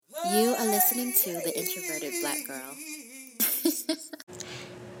You are listening to the Introverted Black Girl.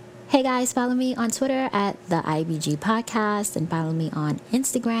 Hey guys, follow me on Twitter at the IBG Podcast and follow me on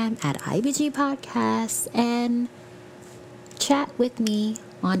Instagram at IBG Podcast and chat with me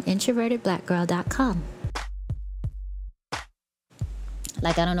on introvertedblackgirl.com.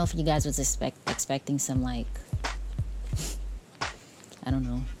 Like, I don't know if you guys was expecting some, like, I don't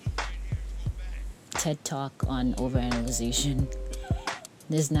know, TED Talk on overanalyzation.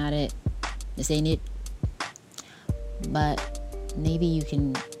 This is not it. This ain't it. But maybe you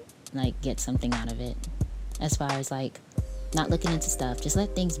can, like, get something out of it. As far as, like, not looking into stuff. Just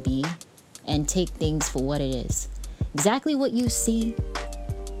let things be and take things for what it is. Exactly what you see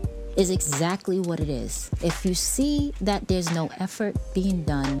is exactly what it is. If you see that there's no effort being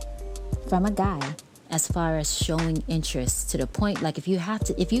done from a guy as far as showing interest to the point, like, okay,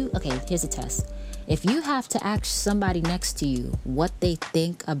 here's a test. If you have to ask somebody next to you what they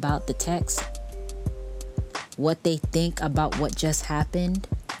think about the text, what they think about what just happened,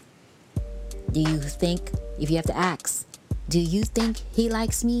 if you have to ask, do you think he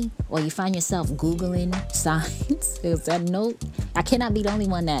likes me? Or you find yourself Googling signs. I cannot be the only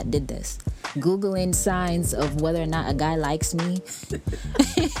one that did this. Googling signs of whether or not a guy likes me.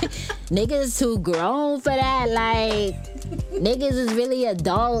 Niggas too grown for that. Like, niggas is really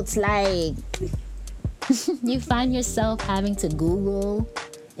adults. Like, you find yourself having to Google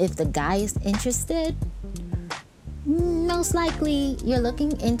if the guy is interested. Most likely you're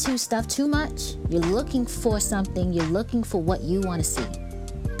looking into stuff too much. You're looking for something. You're looking for what you want to see.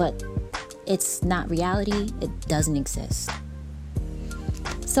 But it's not reality. It doesn't exist.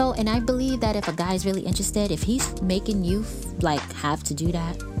 So, and I believe that if a guy's really interested, if he's making you like have to do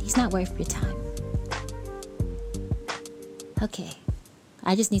that, he's not worth your time. Okay.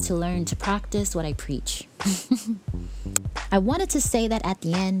 I just need to learn to practice what I preach. I wanted to say that at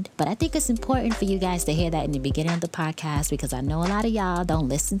the end, but I think it's important for you guys to hear that in the beginning of the podcast because I know a lot of y'all don't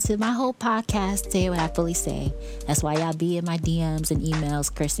listen to my whole podcast to hear what I fully say. That's why y'all be in my DMs and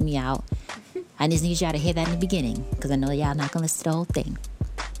emails cursing me out. I just need y'all to hear that in the beginning because I know y'all not going to listen to the whole thing.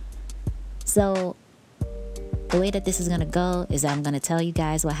 So the way that this is going to go is I'm going to tell you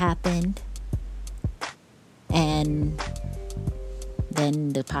guys what happened and then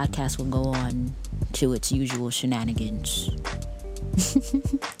the podcast will go on to its usual shenanigans.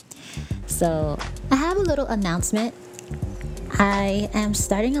 So, I have a little announcement. I am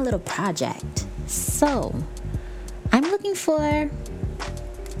starting a little project. So, I'm looking for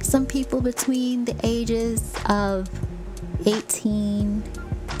some people between the ages of 18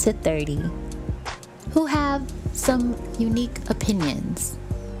 to 30 who have some unique opinions.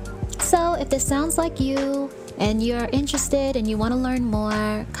 So, if this sounds like you, and you're interested and you want to learn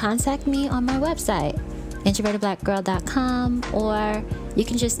more, contact me on my website, introvertedblackgirl.com, or you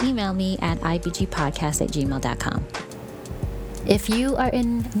can just email me at ibgpodcast@gmail.com. If you are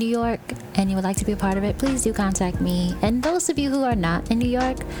in New York and you would like to be a part of it, please do contact me. And those of you who are not in New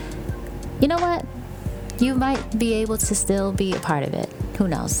York, you know what? You might be able to still be a part of it. Who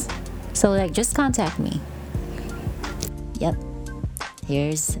knows? So, like, just contact me. Yep.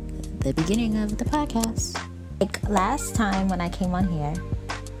 Here's the beginning of the podcast. Like last time when I came on here,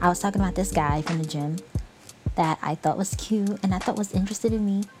 I was talking about this guy from the gym that I thought was cute and I thought was interested in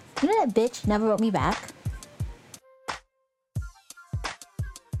me. You know that bitch never wrote me back?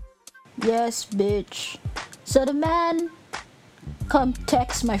 Yes, bitch. So the man come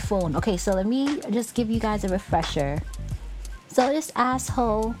text my phone. Okay, so let me just give you guys a refresher. So this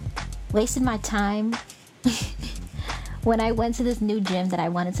asshole wasted my time when I went to this new gym that I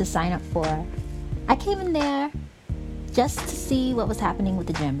wanted to sign up for. I came in there just to see what was happening with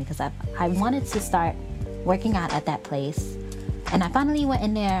the gym because I wanted to start working out at that place. And I finally went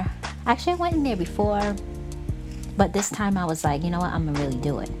in there. Actually, I went in there before, but this time I was like, you know what, I'm gonna really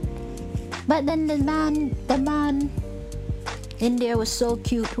do it. But then the man in there was so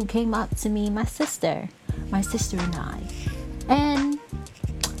cute who came up to me, my sister and I. And,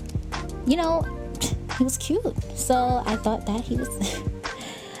 you know, he was cute. So I thought that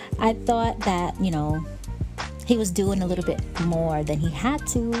you know, he was doing a little bit more than he had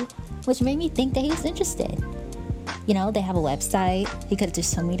to, which made me think that he was interested. You know, they have a website. He could have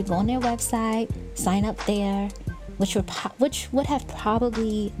just told me to go on their website, sign up there, which would have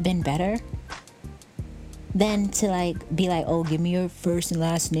probably been better than to like be like, oh, give me your first and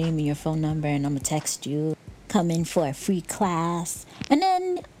last name and your phone number and I'm gonna text you. Come in for a free class. And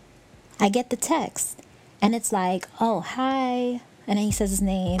then I get the text and it's like, oh, hi. And then he says his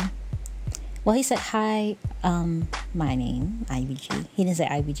name. Well, he said, hi, my name, IBG. He didn't say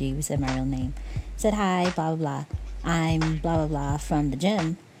IBG, he said my real name. He said, hi, blah, blah, blah. I'm blah, blah, blah from the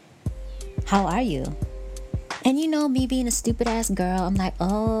gym. how are you? And you know, me being a stupid ass girl, I'm like,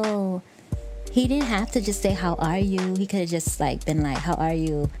 oh, he didn't have to just say, how are you? He could have just like been like, how are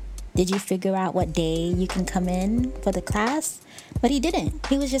you? Did you figure out what day you can come in for the class? But he didn't.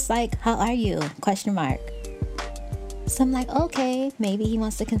 He was just like, how are you? Question mark. So I'm like, okay, maybe he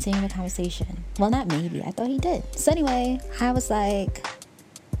wants to continue the conversation. Well, not maybe. I thought he did. So anyway, I was like,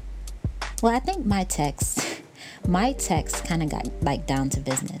 well, I think my text kind of got like down to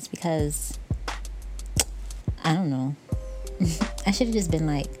business because I don't know. I should have just been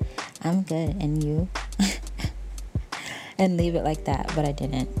like, I'm good, and you? And leave it like that, but I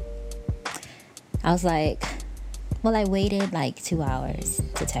didn't. I was like, well, I waited like 2 hours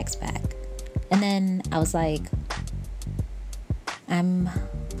to text back. And then I was like,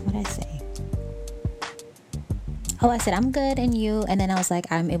 what'd I say? Oh, I said, I'm good, and you? And then I was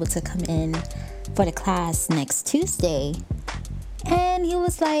like, I'm able to come in for the class next Tuesday. And he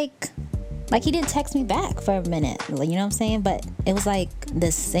was like he didn't text me back for a minute, you know what I'm saying? But it was like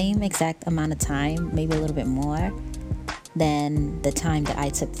the same exact amount of time, maybe a little bit more than the time that I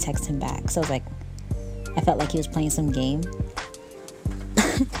took to text him back. So I was like, I felt like he was playing some game.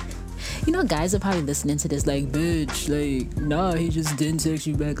 You know, guys are probably listening to this like, bitch, like, nah, he just didn't text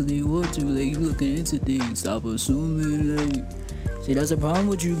you back because he want to. Like, you looking into things. Stop assuming, like. See, that's the problem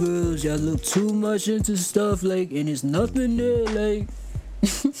with you girls. Y'all look too much into stuff, like, and it's nothing there, like.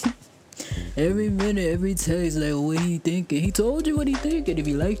 Every minute, every text, like, what he thinking. He told you what he thinking. If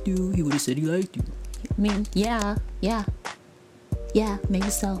he liked you, he would have said he liked you. I mean, yeah, maybe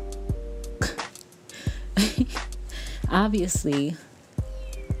so. Obviously,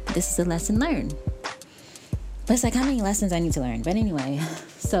 this is a lesson learned. But it's like, how many lessons I need to learn? But anyway,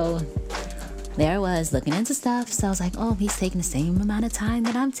 so there I was looking into stuff. So I was like, oh, he's taking the same amount of time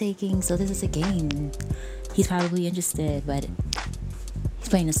that I'm taking. So this is a game. He's probably interested, but he's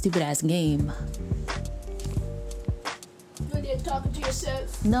playing a stupid ass game. You're talking to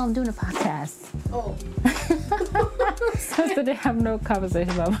yourself? No, I'm doing a podcast. Oh. So they have no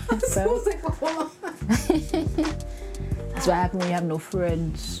conversation about myself. That's what happens when you have no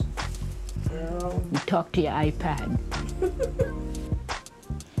friends. You talk to your iPad.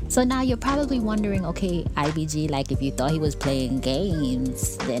 So now you're probably wondering, okay, IBG, like if you thought he was playing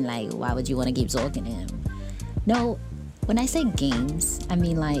games, then like why would you want to keep talking to him? No, when I say games, I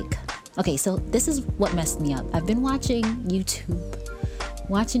mean like, okay, so this is what messed me up. I've been watching YouTube,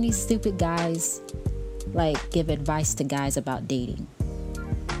 watching these stupid guys like give advice to guys about dating.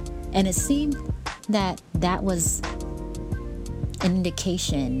 And it seemed that was an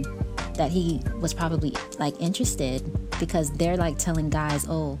indication that he was probably like interested, because they're like telling guys,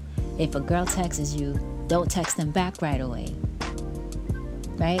 oh, if a girl texts you, don't text them back right away,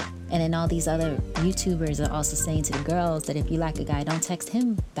 right? And then all these other YouTubers are also saying to the girls that if you like a guy, don't text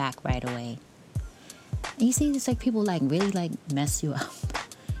him back right away. And you see, it's like people like really like mess you up.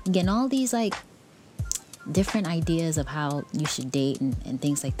 Again, all these like different ideas of how you should date and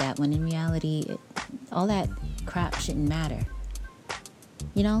things like that, when in reality, all that crap shouldn't matter.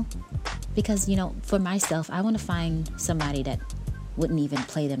 You know? Because, you know, for myself, I want to find somebody that wouldn't even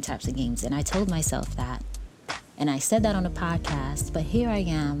play them types of games. And I told myself that. And I said that on a podcast. But here I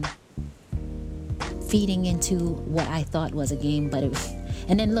am feeding into what I thought was a game.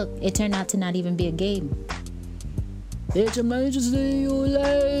 And then look, it turned out to not even be a game. Bitch, I'm not interested in you.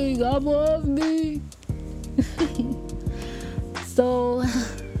 Like, I'm off me. So,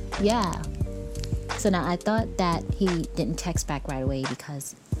 yeah. So now I thought that he didn't text back right away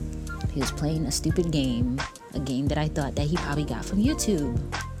because he was playing a stupid game, a game that I thought that he probably got from YouTube.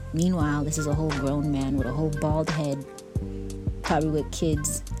 Meanwhile, this is a whole grown man with a whole bald head, probably with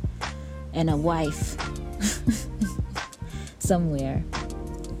kids and a wife somewhere.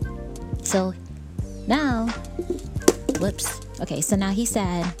 So now, whoops. Okay, so now he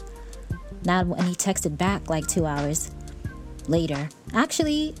said, now when he texted back like 2 hours later,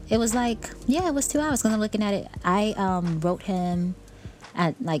 actually it was like, yeah, it was 2 hours because I'm looking at it. I wrote him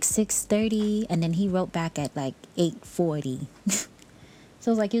at like 6:30 and then he wrote back at like 8:40.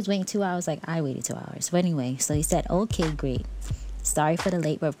 So it was like he was waiting 2 hours, like I waited 2 hours. But anyway, so he said, okay, great, sorry for the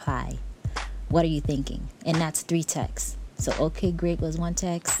late reply, what are you thinking? And that's 3 texts. So okay, great was 1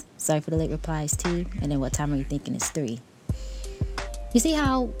 text, sorry for the late reply is 2, and then what time are you thinking is 3. You see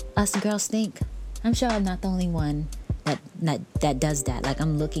how us girls think? I'm sure I'm not the only one that does that. Like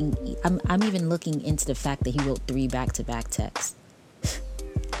I'm even looking into the fact that he wrote 3 back-to-back texts.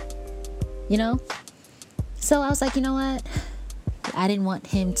 You know? So I was like, you know what? I didn't want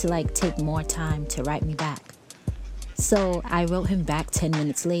him to like take more time to write me back. So I wrote him back 10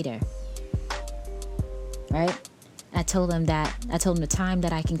 minutes later. Right? I told him the time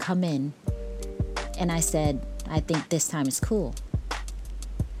that I can come in And I said, I think this time is cool.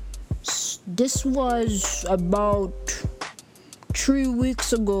 This was about 3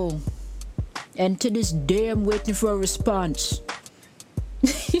 weeks ago. And to this day, I'm waiting for a response.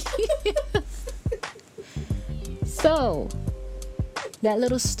 So, that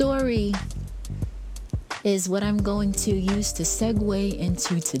little story is what I'm going to use to segue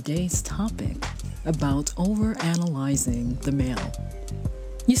into today's topic about overanalyzing the male.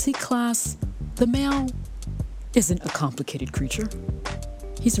 You see, class, the male isn't a complicated creature.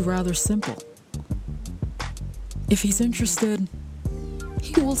 He's rather simple. If he's interested,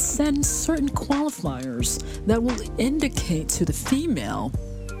 he will send certain qualifiers that will indicate to the female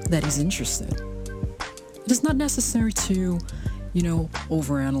that he's interested. It is not necessary to,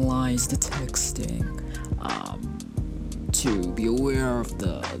 overanalyze the texting, to be aware of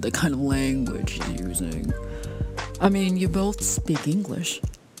the kind of language he's using. I mean, you both speak English.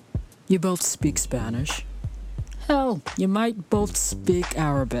 You both speak Spanish. Hell, you might both speak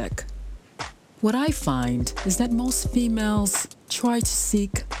Arabic. What I find is that most females try to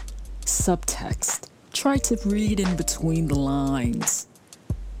seek subtext, try to read in between the lines.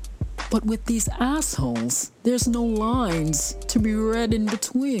 But with these assholes, there's no lines to be read in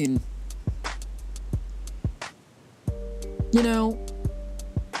between.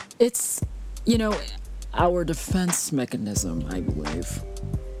 It's, our defense mechanism, I believe,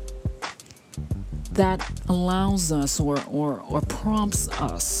 that allows us or prompts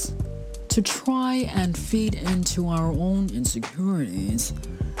us to try and feed into our own insecurities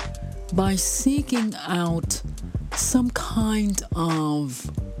by seeking out some kind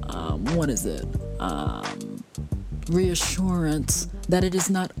of, reassurance that it is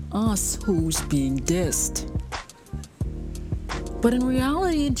not us who's being dissed. But in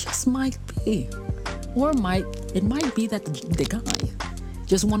reality, it just might be. Or it might be that the guy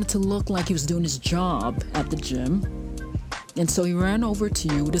just wanted to look like he was doing his job at the gym. And so he ran over to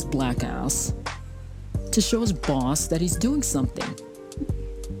you with his black ass to show his boss that he's doing something.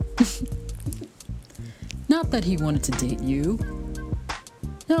 Not that he wanted to date you.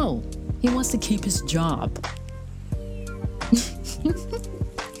 No, he wants to keep his job.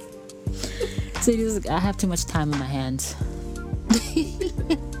 See, I have too much time on my hands.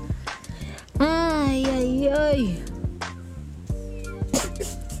 Ay, ay, ay.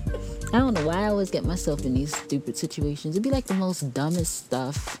 I don't know why I always get myself in these stupid situations. It'd be like the most dumbest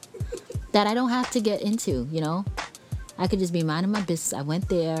stuff that I don't have to get into, I could just be minding my business. I went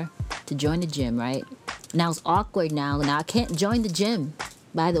there to join the gym, right? Now it's awkward now. Now I can't join the gym,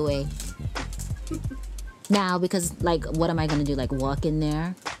 by the way. Now, because, what am I going to do? Walk in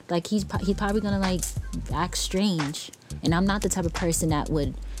there? He's probably going to, act strange. And I'm not the type of person that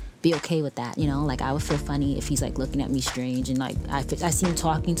would be okay with that, I would feel funny if he's looking at me strange and I see him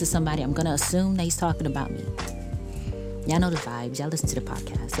talking to somebody. I'm gonna assume that he's talking about me. Y'all know the vibes. Y'all listen to the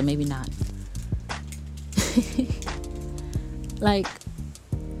podcast, or maybe not.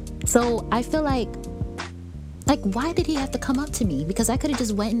 So I feel like why did he have to come up to me? Because I could have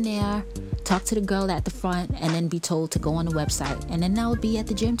just went in there, talked to the girl at the front, and then be told to go on the website, and then I would be at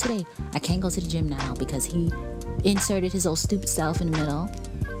the gym today. I can't go to the gym now because he inserted his old stupid self in the middle.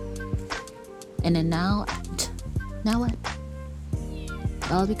 And then now what?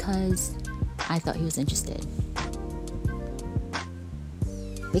 All because I thought he was interested.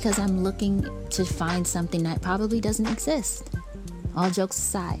 Because I'm looking to find something that probably doesn't exist. All jokes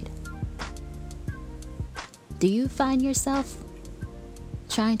aside. Do you find yourself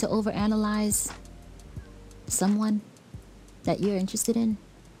trying to overanalyze someone that you're interested in?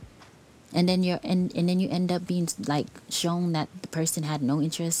 And then you end up being shown that the person had no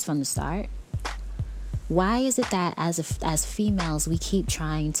interest from the start? Why is it that as females we keep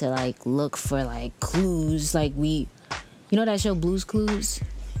trying to look for clues? You know that show Blue's Clues?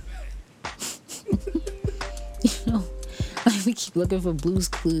 We keep looking for Blue's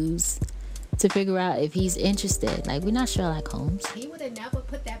Clues to figure out if he's interested. We're not Sherlock Holmes. He would have never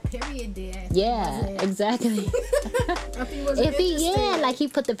put that period there. Yeah, exactly.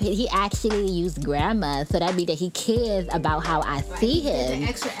 He actually used grammar, so that means that he cares about how I see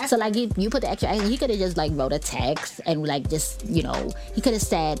him. So you put the extra, he could have just wrote a text and he could have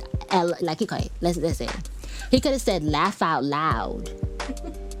said let's say he could have said laugh out loud,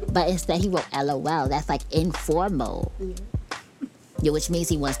 but instead he wrote LOL. That's informal. Yeah, which means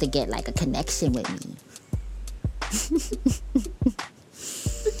he wants to get a connection with me.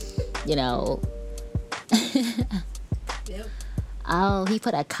 Yep. Oh, he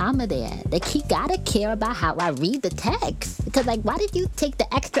put a comma there. He gotta care about how I read the text. Because why did you take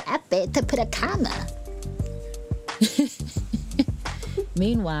the extra effort to put a comma?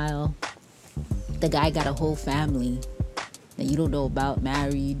 Meanwhile, the guy got a whole family that you don't know about,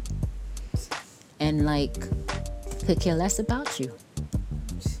 married, and like could care less about you.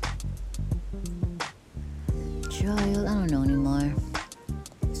 Joy, I don't know anymore.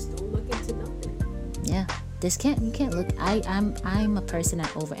 Just don't look into nothing. Yeah, you can't look. I'm a person that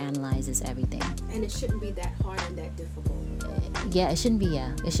overanalyzes everything. And it shouldn't be that hard and that difficult. Yeah, it shouldn't be.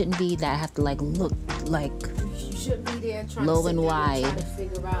 Yeah, it shouldn't be that I have to like look like You shouldn't be there trying low to sit and down wide. and try to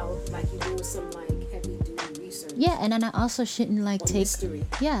figure out like you're doing some like heavy duty research. Yeah, and then I also shouldn't like Or take. mystery.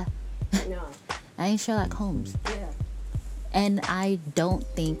 Yeah, No. I ain't Sherlock Holmes, Yeah. and I don't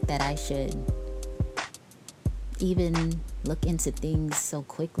think that I should even look into things so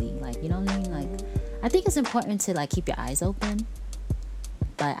quickly. Like, you know what I mean? Like, I think it's important to like keep your eyes open,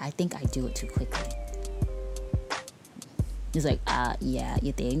 but I think I do it too quickly. It's like, yeah,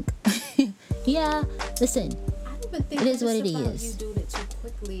 you think? Yeah, listen. I don't even think It is that what it's it about is. you doing it too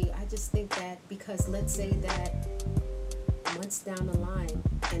quickly. I just think that because let's say that months down the line,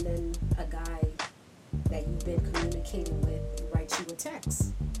 and then a guy that you've been communicating with writes you a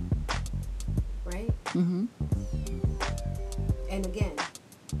text, right? Mm-hmm. And again,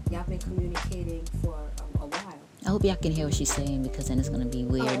 y'all been communicating for a while. I hope y'all can hear what she's saying, because then it's gonna be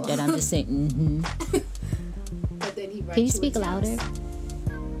weird that I'm just saying, mm-hmm. But then he writes Can you a speak text. louder?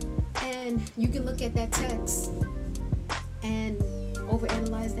 And you can look at that text and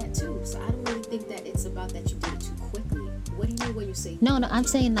overanalyze that too. So I don't really think that it's about that you did it too quickly. What do you mean when you say No, I'm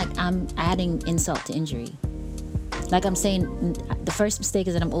saying like I'm adding insult to injury. Like I'm saying the first mistake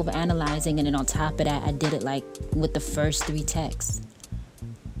is that I'm overanalyzing, and then on top of that, I did it like with the first 3 texts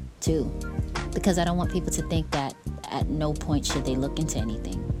too, because I don't want people to think that at no point should they look into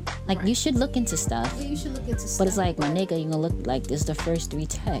anything. Like, Right. you should look into stuff, Yeah, you should look into stuff. but it's like, my nigga, you gonna look like this is the first 3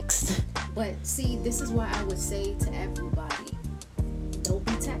 texts. But see, this is why I would say to everybody, don't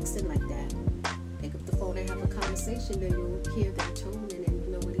be texting like that. Pick up the phone and have a conversation, then you'll hear their tone and then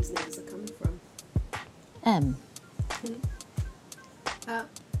you know where these niggas are coming from.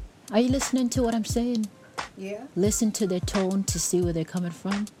 Are you listening to what I'm saying? Yeah. Listen to their tone to see where they're coming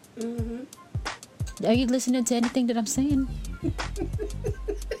from. Mm-hmm. Are you listening to anything that I'm saying?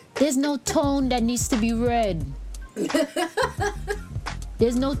 There's no tone that needs to be read.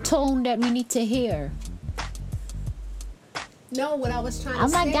 There's no tone that we need to hear. No, what I was trying to Oh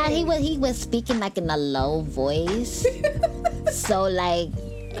say. my God, he was speaking like in a low voice. So like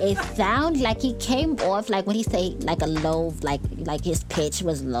it sounds like he came off like when he say like a low, like his pitch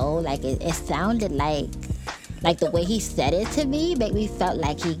was low. Like it sounded like the way he said it to me made me felt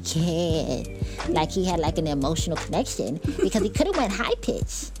like he cared. Like he had like an emotional connection, because he could have went high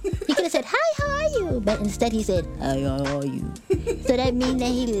pitch. He could have said, "Hi, how are you?" But instead he said, "Hi, how are you?" So that means that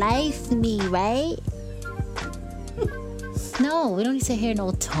he likes me, right? No, we don't need to hear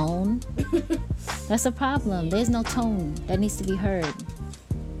no tone. That's a problem. There's no tone that needs to be heard.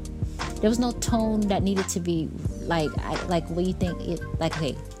 There was no tone that needed to be like what you think it like.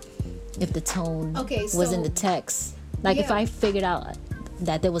 Okay, if the tone was in the text, like if Yeah. I figured out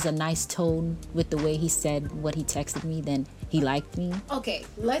that there was a nice tone with the way he said what he texted me, then he liked me. Okay,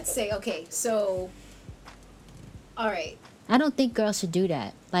 let's say, so, all right. I don't think girls should do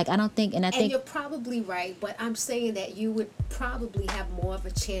that. Like, I don't think, and I And think, you're probably right, but I'm saying that you would probably have more of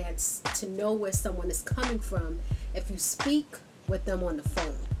a chance to know where someone is coming from if you speak with them on the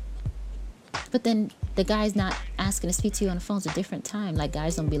phone. but then the guy's not asking to speak to you on the phone. It's a different time. Like,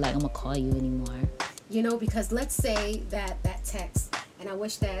 guys don't be like, I'm gonna call you anymore. You know, because let's say that text, and I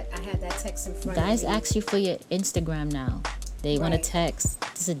wish that I had that text in front Guys of me. ask you for your Instagram now. They want to Right. text.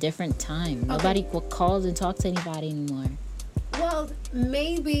 It's a different time. Nobody calls and talks to anybody anymore. Well,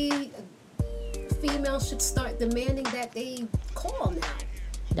 maybe females should start demanding that they call now.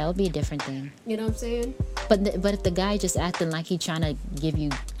 That would be a different thing. You know what I'm saying? But if the guy just acting like he trying to give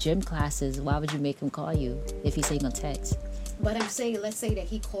you gym classes, why would you make him call you if he say he gonna text? But I'm saying, let's say that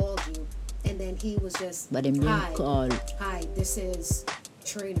he called you, and then he was just, But him hi, call. hi, this is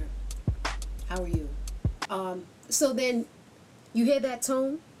Trainer. How are you? So then you hear that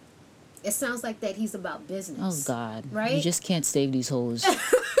tone. It sounds like that he's about business. Oh God! Right? You just can't save these hoes.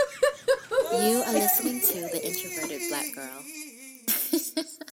 You are listening to the Introverted Black Girl.